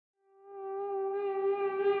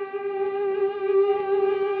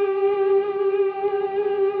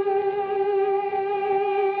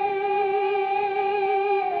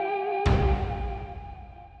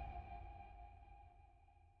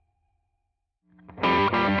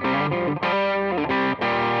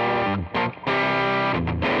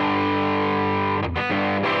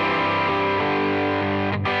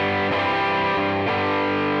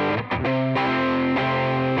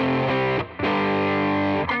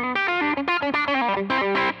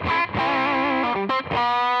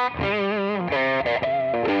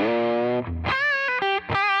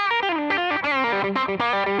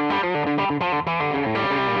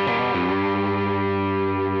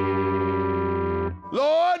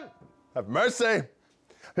Have mercy.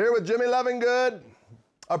 Here with Jimmy Lovingood,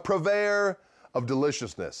 a purveyor of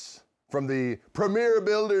deliciousness from the Premier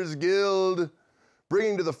Builders Guild,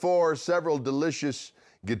 bringing to the fore several delicious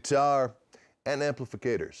guitar and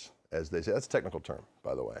amplificators, as they say. That's a technical term,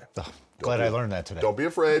 by the way. Oh, glad I learned that today. Don't be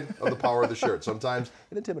afraid of the power of the shirt. Sometimes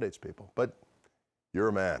it intimidates people, but you're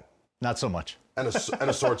a man. Not so much. And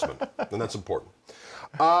a swordsman, and that's important.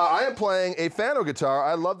 I am playing a Fano guitar.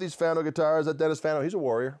 I love these Fano guitars. That Dennis Fano, he's a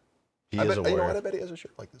warrior. He is a warrior. You know what? I bet he has a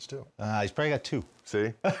shirt like this too. He's probably got two.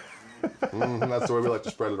 See? That's the way we like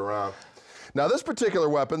to spread it around. Now this particular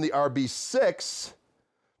weapon, the RB6,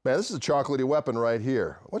 man, this is a chocolatey weapon right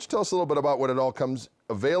here. Why don't you tell us a little bit about what it all comes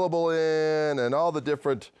available in and all the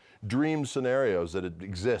different dream scenarios that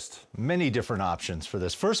exist? Many different options for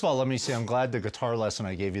this. First of all, let me say I'm glad the guitar lesson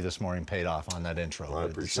I gave you this morning paid off on that intro. Well, I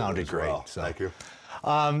appreciate it sounded great. Well. So. Thank you.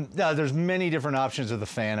 Now, there's many different options of the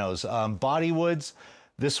Fanos. Body woods,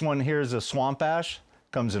 this one here is a swamp ash.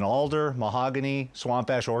 Comes in alder, mahogany, swamp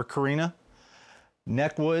ash, or carina.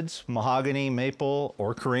 Neck woods, mahogany, maple,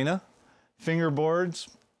 or carina. Fingerboards,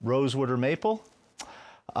 rosewood or maple.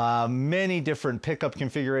 Many different pickup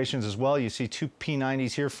configurations as well. You see two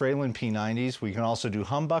P90s here, Fralin P90s. We can also do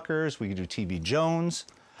humbuckers. We can do TB Jones.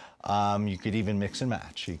 You could even mix and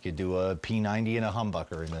match. You could do a P90 and a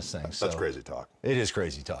humbucker in this thing. That's crazy talk. It is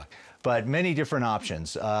crazy talk. But many different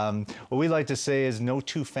options. What we like to say is no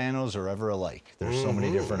two Fanos are ever alike. There's so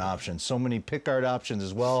many different options. So many pickguard options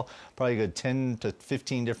as well. Probably a good 10 to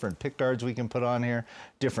 15 different pickguards we can put on here.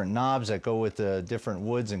 Different knobs that go with the different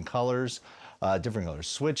woods and colors. Different colors.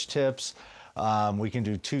 Switch tips. We can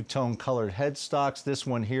do two-tone colored headstocks. This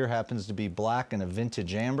one here happens to be black and a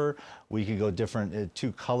vintage amber. We could go different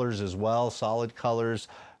two colors as well, solid colors,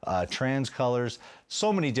 trans colors.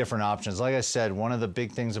 So many different options. Like I said, one of the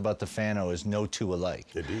big things about the Fano is no two alike.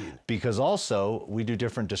 Indeed. Because also, we do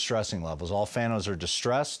different distressing levels. All Fanos are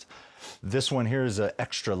distressed. This one here is an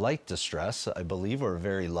extra light distress, I believe, or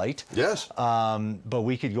very light. Yes. But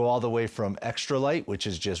we could go all the way from extra light, which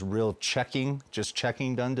is just real checking, just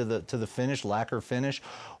checking done to the finish, lacquer finish,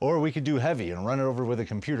 or we could do heavy and run it over with a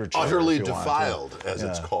computer chair. Utterly defiled, as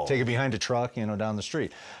it's called. Take it behind a truck, you know, down the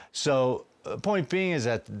street. So point being is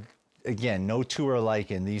that, again, no two are alike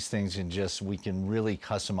in these things, and just we can really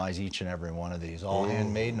customize each and every one of these. All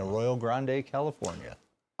handmade in Arroyo Grande, California.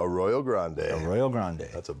 Arroyo Grande. Arroyo Grande.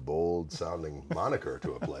 That's a bold sounding moniker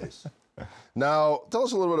to a place. Now, tell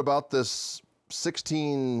us a little bit about this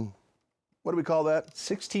 16, what do we call that?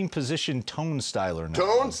 16 position tone styler now.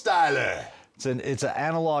 Tone styler. It's an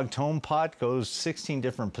analog tone pot, goes 16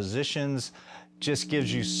 different positions. Just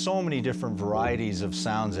gives you so many different varieties of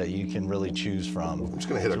sounds that you can really choose from. I'm just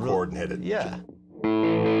gonna hit a chord and hit it. Yeah.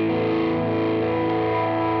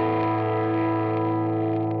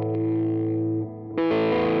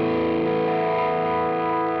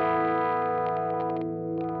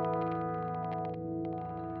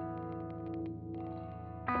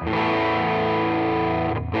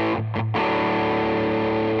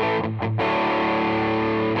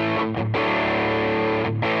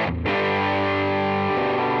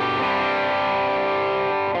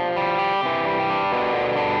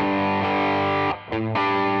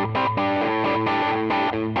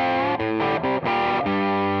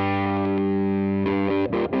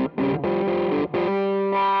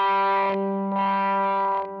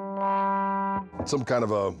 Some kind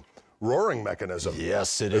of a roaring mechanism.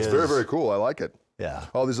 Yes, it is. It's very, very cool. I like it. Yeah.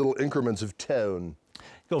 All these little increments of tone.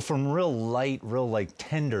 Go from real light, real like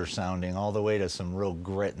tender sounding, all the way to some real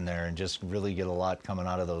grit in there, and just really get a lot coming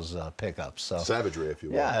out of those pickups. So savagery, if you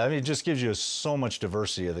will. Yeah, I mean, it just gives you so much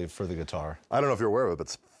diversity for the guitar. I don't know if you're aware of it,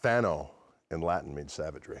 but Fano in Latin means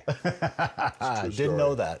savagery. I didn't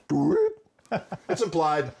know that. It's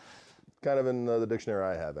implied, kind of in the dictionary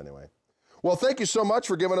I have anyway. Well, thank you so much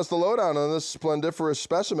for giving us the lowdown on this splendiferous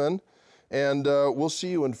specimen, and we'll see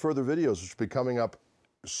you in further videos, which will be coming up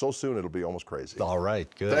so soon it'll be almost crazy. All right,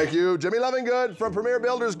 good. Thank you, Jimmy Lovingood from Premier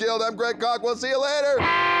Builders Guild. I'm Greg Koch. We'll see you later.